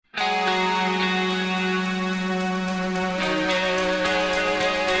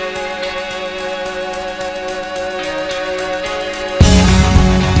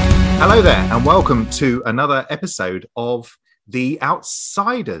Hello there, and welcome to another episode of The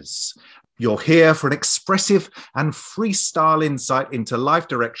Outsiders. You're here for an expressive and freestyle insight into life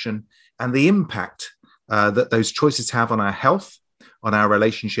direction and the impact that those choices have on our health, on our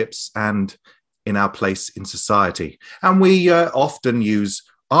relationships, and in our place in society. And we often use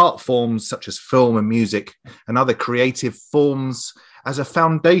art forms such as film and music and other creative forms as a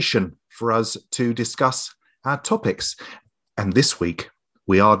foundation for us to discuss our topics. And this week,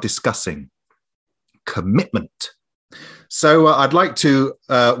 we are discussing commitment. So I'd like to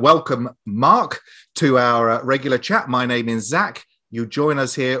welcome Mark to our regular chat. My name is Zach. You join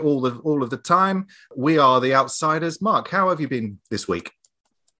us here all of the time. We are The Outsiders. Mark, how have you been this week?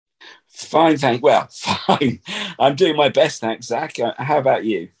 Fine, thanks. Well, fine. I'm doing my best, thanks, Zach. How about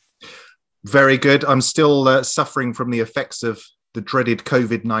you? Very good. I'm still suffering from the effects of the dreaded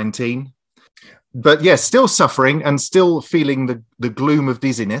COVID-19. But yes, still suffering and still feeling the gloom of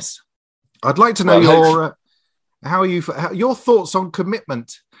dizziness. I'd like to know your thoughts on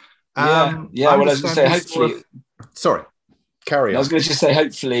commitment. I was going to say, hopefully. Sorry, carry on. I was going to just say,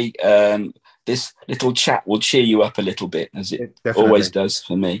 hopefully, this little chat will cheer you up a little bit, as it always does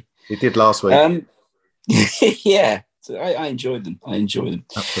for me. It did last week. Yeah, so I enjoyed them. Absolutely.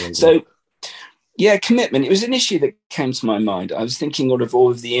 So, yeah, commitment. It was an issue that came to my mind. I was thinking of all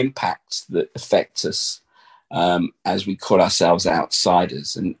of the impacts that affect us as we call ourselves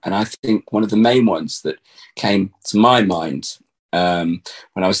outsiders. And I think one of the main ones that came to my mind when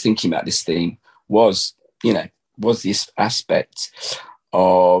I was thinking about this theme was this aspect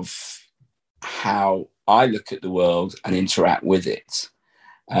of how I look at the world and interact with it.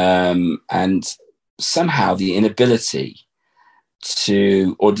 And somehow the inability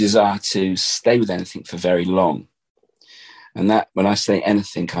to or desire to stay with anything for very long. And that, when I say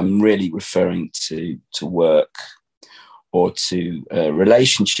anything, I'm really referring to work or to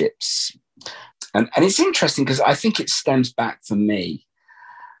relationships. And it's interesting because I think it stems back for me,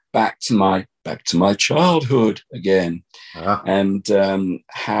 back to my childhood again. And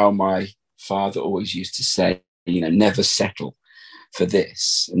how my father always used to say, never settle for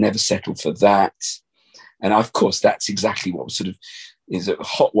this, never settle for that. And of course, that's exactly what sort of is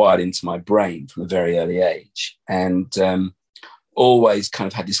hot-wired into my brain from a very early age. And always kind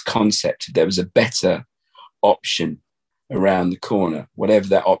of had this concept that there was a better option around the corner, whatever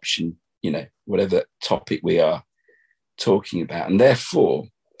that option, whatever topic we are talking about. And therefore,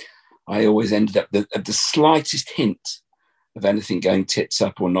 I always ended up at the slightest hint of anything going tits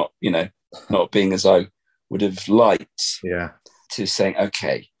up or not, not being as I would have liked, to saying,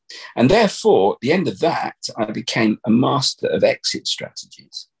 okay. And therefore, at the end of that, I became a master of exit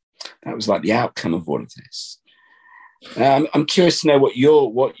strategies. That was like the outcome of all of this. I'm curious to know what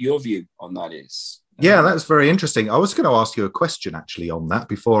your view on that is. Yeah, that's very interesting. I was going to ask you a question actually on that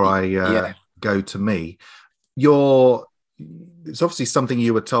before I go to me. It's obviously something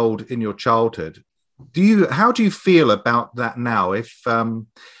you were told in your childhood. How do you feel about that now?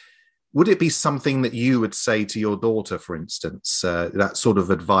 Would it be something that you would say to your daughter, for instance, that sort of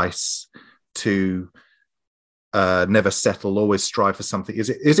advice to never settle, always strive for something? Is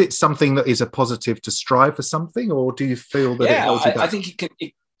it something that is a positive to strive for something, or do you feel that it holds you back? I think it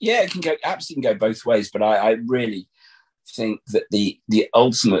can go absolutely can go both ways. But I really think that the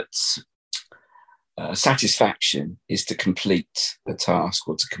ultimate satisfaction is to complete a task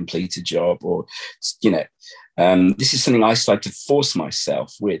or to complete a job, or this is something I started to force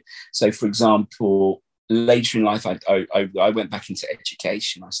myself with. So, for example, later in life, I went back into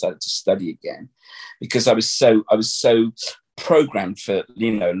education. I started to study again because I was so programmed for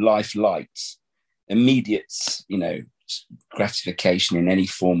life likes immediate gratification in any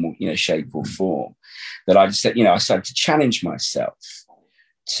form or shape or form, that I just said I started to challenge myself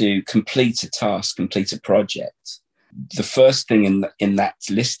to complete a task, complete a project. The first thing in that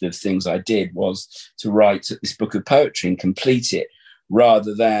list of things I did was to write this book of poetry and complete it,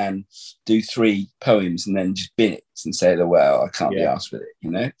 rather than do 3 poems and then just bin it and say, well, I can't be asked with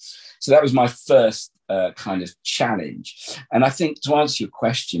it, So that was my first kind of challenge. And I think, to answer your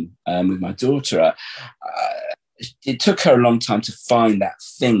question with my daughter, it took her a long time to find that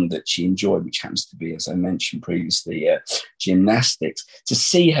thing that she enjoyed, which happens to be, as I mentioned previously, gymnastics. To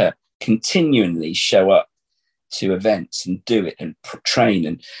see her continually show up to events and do it and train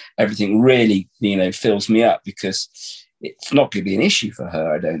and everything really, fills me up, because it's not going to be an issue for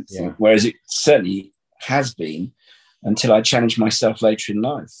her, I don't think. Whereas it certainly has been until I challenged myself later in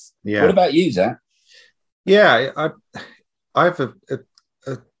life. Yeah. What about you, Zach? Yeah, I have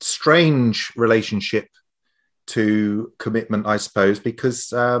a strange relationship to commitment, I suppose,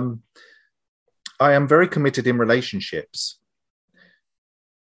 because I am very committed in relationships.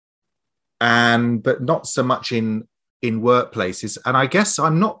 but not so much in workplaces. And I guess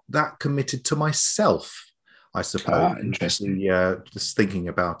I'm not that committed to myself, I suppose. Interesting. Just thinking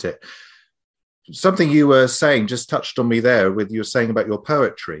about it. Something you were saying just touched on me there with you were saying about your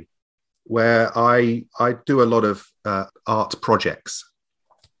poetry, where I do a lot of art projects,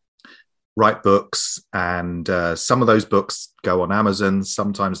 write books, and some of those books go on Amazon.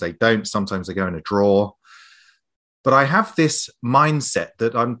 Sometimes they don't. Sometimes they go in a drawer. But I have this mindset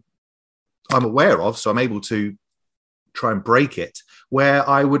that I'm aware of, so I'm able to try and break it, where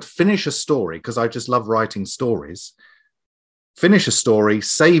I would finish a story, because I just love writing stories, finish a story,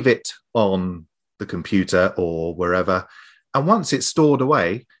 save it on the computer or wherever. And once it's stored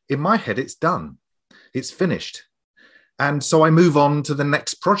away, in my head, it's done. It's finished. And so I move on to the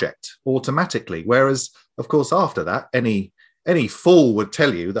next project automatically. Whereas, of course, after that, any fool would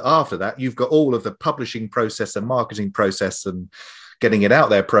tell you that after that, you've got all of the publishing process and marketing process and getting it out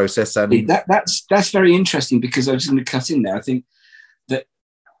there process. And that's very interesting, because I was going to cut in there. I think that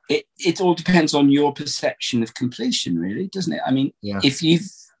it all depends on your perception of completion, really, doesn't it? I mean, if you've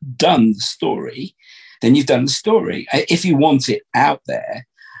done the story, then you've done the story. If you want it out there,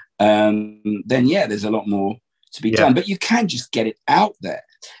 then there's a lot more to be done. But you can just get it out there,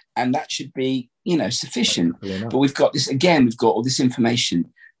 and that should be, sufficient. But we've got all this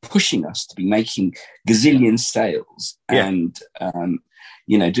information pushing us to be making gazillion sales and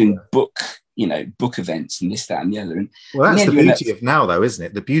doing book events and this, that, and the other. And that's the beauty of now, though, isn't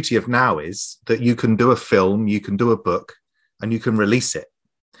it? The beauty of now is that you can do a film, you can do a book, and you can release it,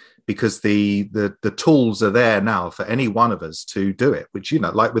 because the tools are there now for any one of us to do it, which,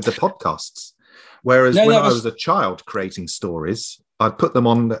 like with the podcasts. Whereas when I was a child creating stories, I'd put them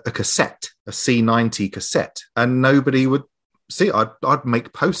on a cassette, a C90 cassette, and nobody would see it. I'd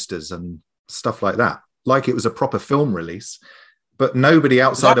make posters and stuff like that, like it was a proper film release, but nobody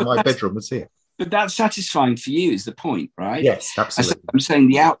outside of my bedroom would see it. But that's satisfying for you, is the point, right? Yes, absolutely. I'm saying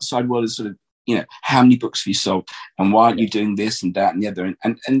the outside world is sort of, how many books have you sold, and why aren't you doing this and that and the other?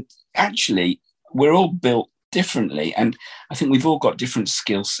 And actually, we're all built differently, and I think we've all got different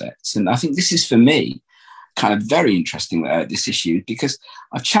skill sets. And I think this is, for me, kind of very interesting, this issue, because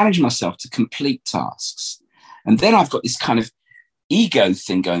I've challenged myself to complete tasks, and then I've got this kind of ego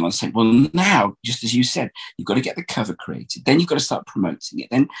thing going on, saying, well, now, just as you said, you've got to get the cover created, then you've got to start promoting it,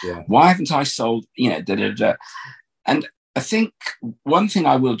 then why haven't I sold, And I think one thing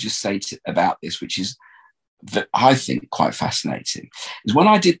I will just say about this, which is that I think quite fascinating, is when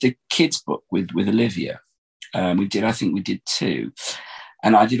I did the kids book with Olivia, we did two,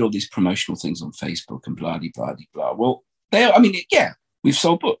 and I did all these promotional things on Facebook and blah, blah, blah. Well, we've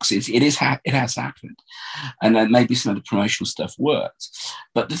sold books. It has happened. And then maybe some of the promotional stuff worked.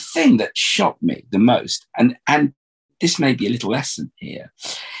 But the thing that shocked me the most, and this may be a little lesson here,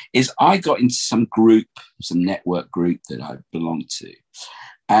 is I got into some network group that I belonged to.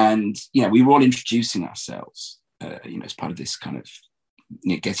 And, we were all introducing ourselves, as part of this kind of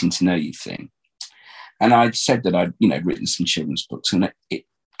getting to know you thing. And I'd said that I'd, written some children's books, and it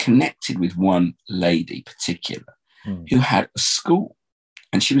connected with one lady particular who had a school,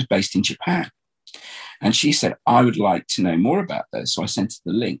 and she was based in Japan. And she said, I would like to know more about those. So I sent her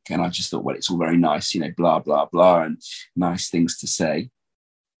the link, and I just thought, well, it's all very nice, blah, blah, blah, and nice things to say.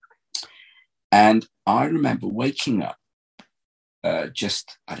 And I remember waking up at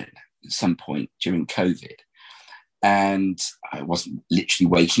some point during COVID. And I wasn't literally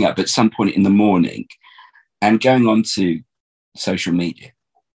waking up, but at some point in the morning, and going on to social media.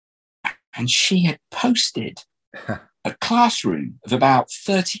 And she had posted a classroom of about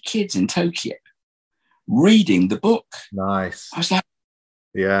 30 kids in Tokyo reading the book. Nice. I was like,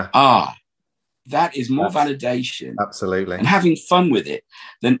 yeah. That is more validation. Absolutely. And having fun with it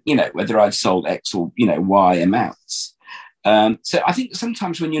than, whether I'd sold X or, Y amounts. So I think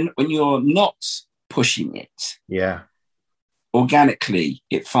sometimes when you're not pushing it, organically,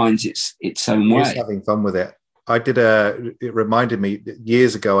 it finds its own way. Just having fun with it. It reminded me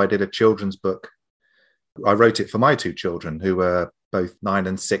years ago, I did a children's book. I wrote it for my two children, who were both 9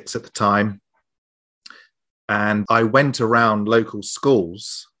 and 6 at the time. And I went around local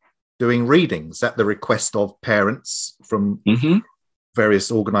schools doing readings at the request of parents from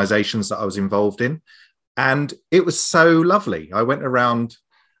various organizations that I was involved in. And it was so lovely. I went around,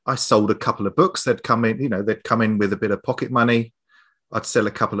 I sold a couple of books. They'd come in with a bit of pocket money. I'd sell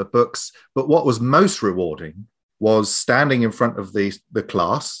a couple of books. But what was most rewarding was standing in front of the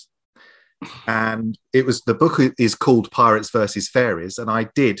class. And the book is called Pirates versus Fairies. And I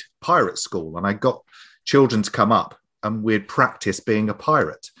did pirate school, and I got children to come up and we'd practice being a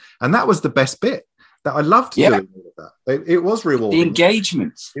pirate. And that was the best bit. that I loved doing all of that. It was rewarding. The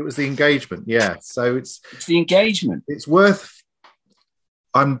engagement. It was the engagement. Yeah. So it's the engagement. It's worth.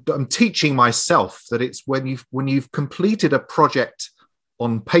 I'm teaching myself that it's when you've completed a project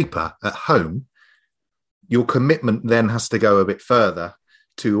on paper at home, your commitment then has to go a bit further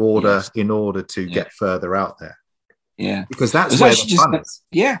in order to get further out there. Yeah, because that's where the fun is.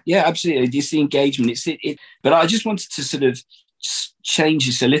 Yeah, absolutely. It's the engagement. But I just wanted to sort of change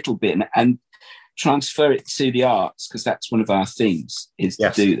this a little bit and transfer it to the arts, because that's one of our themes, is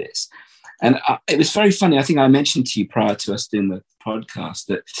to do this. And it was very funny. I think I mentioned to you prior to us doing the podcast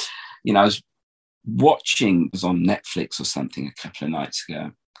that, I was watching, it was on Netflix or something a couple of nights ago.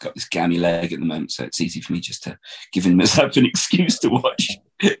 Got this gammy leg at the moment, so it's easy for me just to give myself an excuse to watch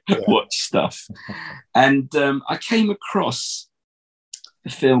stuff. And I came across the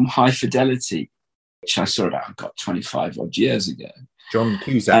film High Fidelity, which I saw about 25 odd years ago. John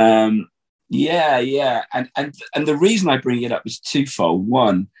Cusack. And the reason I bring it up is twofold.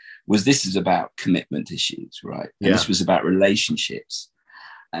 One was this is about commitment issues, right? And this was about relationships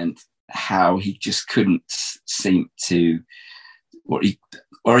and how he just couldn't seem to,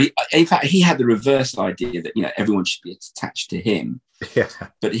 in fact, he had the reverse idea that, everyone should be attached to him. Yeah.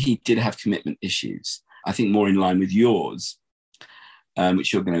 But he did have commitment issues, I think more in line with yours,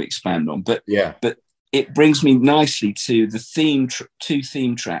 which you're going to expand on. But it brings me nicely to the two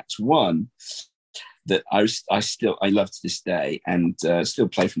theme tracks. One that I love to this day and still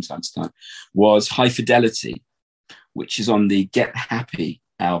play from time to time was High Fidelity, which is on the Get Happy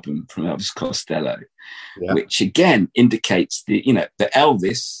album from Elvis Costello, which again indicates that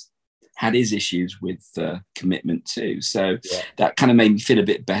Elvis had his issues with commitment too. So that kind of made me feel a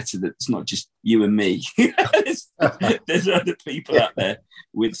bit better that it's not just you and me. There's other people out there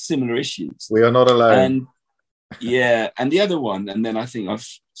with similar issues. We are not alone. And the other one, and then I think I've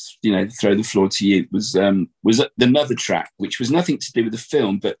throw the floor to you, was another track which was nothing to do with the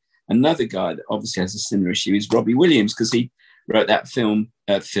film, but another guy that obviously has a similar issue is Robbie Williams, because he wrote that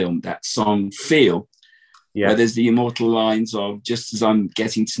song Feel, where there's the immortal lines of, just as I'm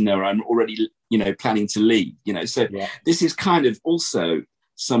getting to know her, I'm already planning to leave, so this is kind of also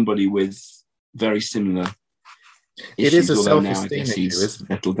somebody with very similar issues. It is a self-esteem issue,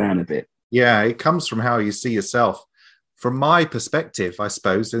 isn't it? Settled down a bit. Yeah, it comes from how you see yourself. From my perspective, I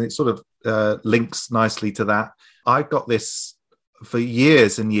suppose, and it sort of links nicely to that. I've got this for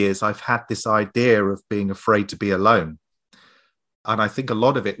years and years. I've had this idea of being afraid to be alone. And I think a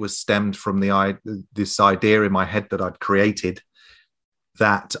lot of it was stemmed from this idea in my head that I'd created,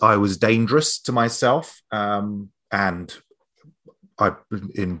 that I was dangerous to myself. And in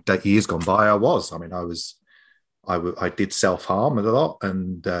years gone by, I was. I mean, I did self-harm a lot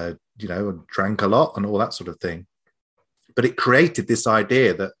and, drank a lot and all that sort of thing. But it created this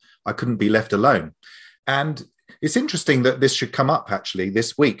idea that I couldn't be left alone. And it's interesting that this should come up actually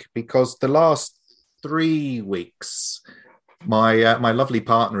this week, because the last 3 weeks, my lovely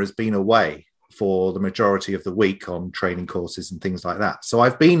partner has been away for the majority of the week on training courses and things like that. So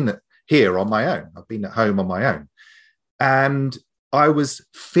I've been here on my own. I've been at home on my own. And I was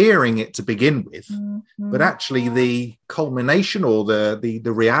fearing it to begin with, but actually the culmination or the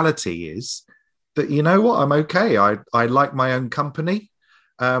reality is that, you know what, I'm okay. I like my own company.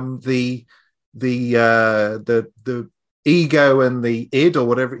 The ego and the id, or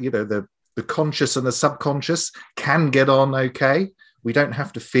whatever, the conscious and the subconscious can get on okay. We don't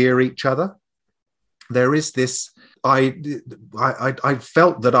have to fear each other. There is this. I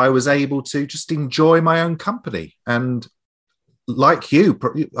felt that I was able to just enjoy my own company, and like you,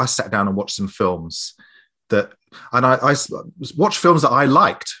 I sat down and watched some films I watched films that I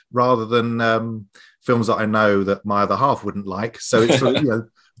liked rather than films that I know that my other half wouldn't like. So it's sort of,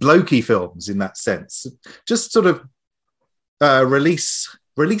 blokey films in that sense. Just sort of release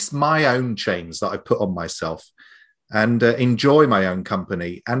my own chains that I put on myself and enjoy my own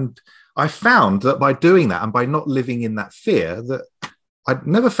company. And I found that by doing that and by not living in that fear, that I'd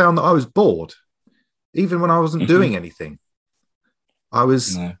never found that I was bored, even when I wasn't doing anything. I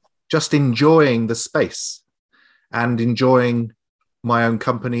was just enjoying the space and enjoying my own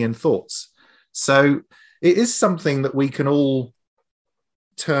company and thoughts. So it is something that we can all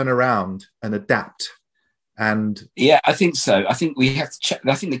turn around and adapt. And I think so. I think we have to.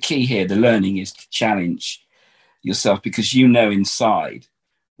 I think the key here, the learning, is to challenge yourself, because inside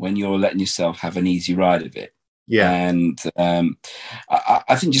when you're letting yourself have an easy ride of it. Yeah. And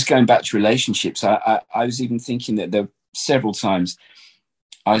I think just going back to relationships, I was even thinking that there were several times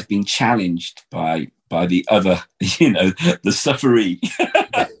I've been challenged by the other, the sufferee,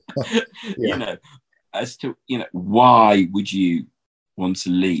 as to, why would you want to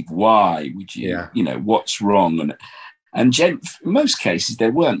leave? Why would you? Yeah. You know, what's wrong? And in most cases,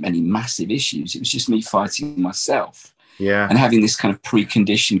 there weren't many massive issues. It was just me fighting myself. Yeah. And having this kind of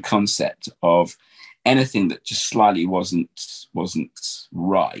preconditioned concept of anything that just slightly wasn't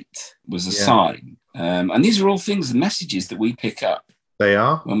right was a sign. And these are all things, the messages that we pick up. They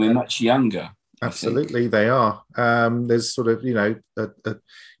are. When we're much younger. Absolutely, they are. There's sort of, you know,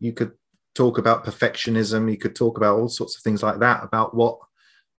 you could talk about perfectionism. You could talk about all sorts of things like that, about what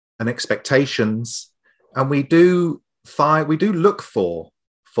and expectations. And we do look for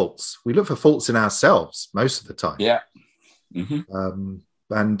faults. We look for faults in ourselves most of the time. Yeah. Mm-hmm.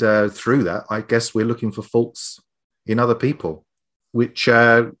 And through that, I guess we're looking for faults in other people, which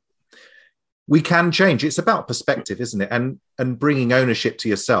we can change. It's about perspective, isn't it? And bringing ownership to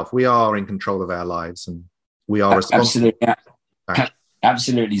yourself. We are in control of our lives, and we are responsible.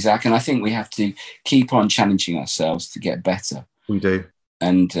 Absolutely, Zach. And I think we have to keep on challenging ourselves to get better. We do.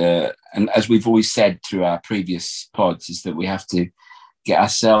 And as we've always said through our previous pods, is that we have to get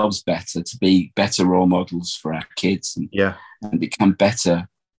ourselves better, to be better role models for our kids, and become better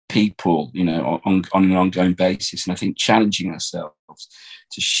people, you know, on an ongoing basis. And I think challenging ourselves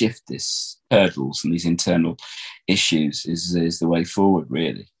to shift these hurdles and these internal issues is the way forward,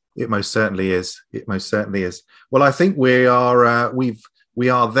 really. It most certainly is. It most certainly is. Well, I think we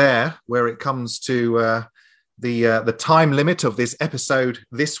are there where it comes to the time limit of this episode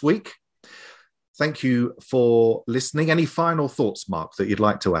this week. Thank you for listening. Any final thoughts, Mark, that you'd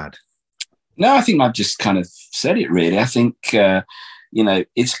like to add? No, I think I've just kind of said it, really. I think, you know,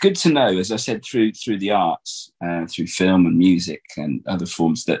 it's good to know, as I said, through the arts, through film and music and other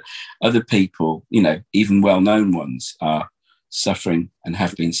forms, that other people, you know, even well-known ones, are suffering and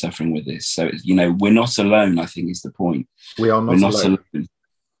have been suffering with this. So, you know, we're not alone, I think, is the point. We are not alone.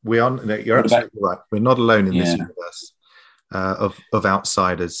 We are. No, you're absolutely right. We're not alone in this universe of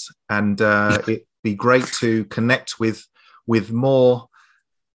outsiders, and it'd be great to connect with more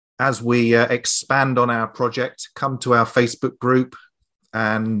as we expand on our project. Come to our Facebook group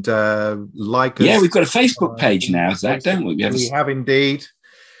and like us. Yeah, we've got a Facebook page now, Zach, don't we? We have indeed.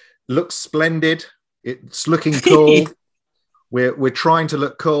 Looks splendid. It's looking cool. We're trying to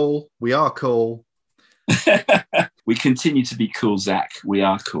look cool. We are cool. We continue to be cool, Zach. We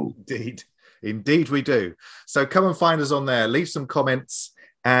are cool. Indeed we do. So come and find us on there. Leave some comments,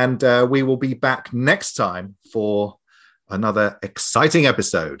 and we will be back next time for another exciting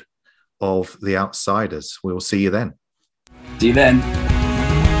episode of The Outsiders. We'll see you then. See you then.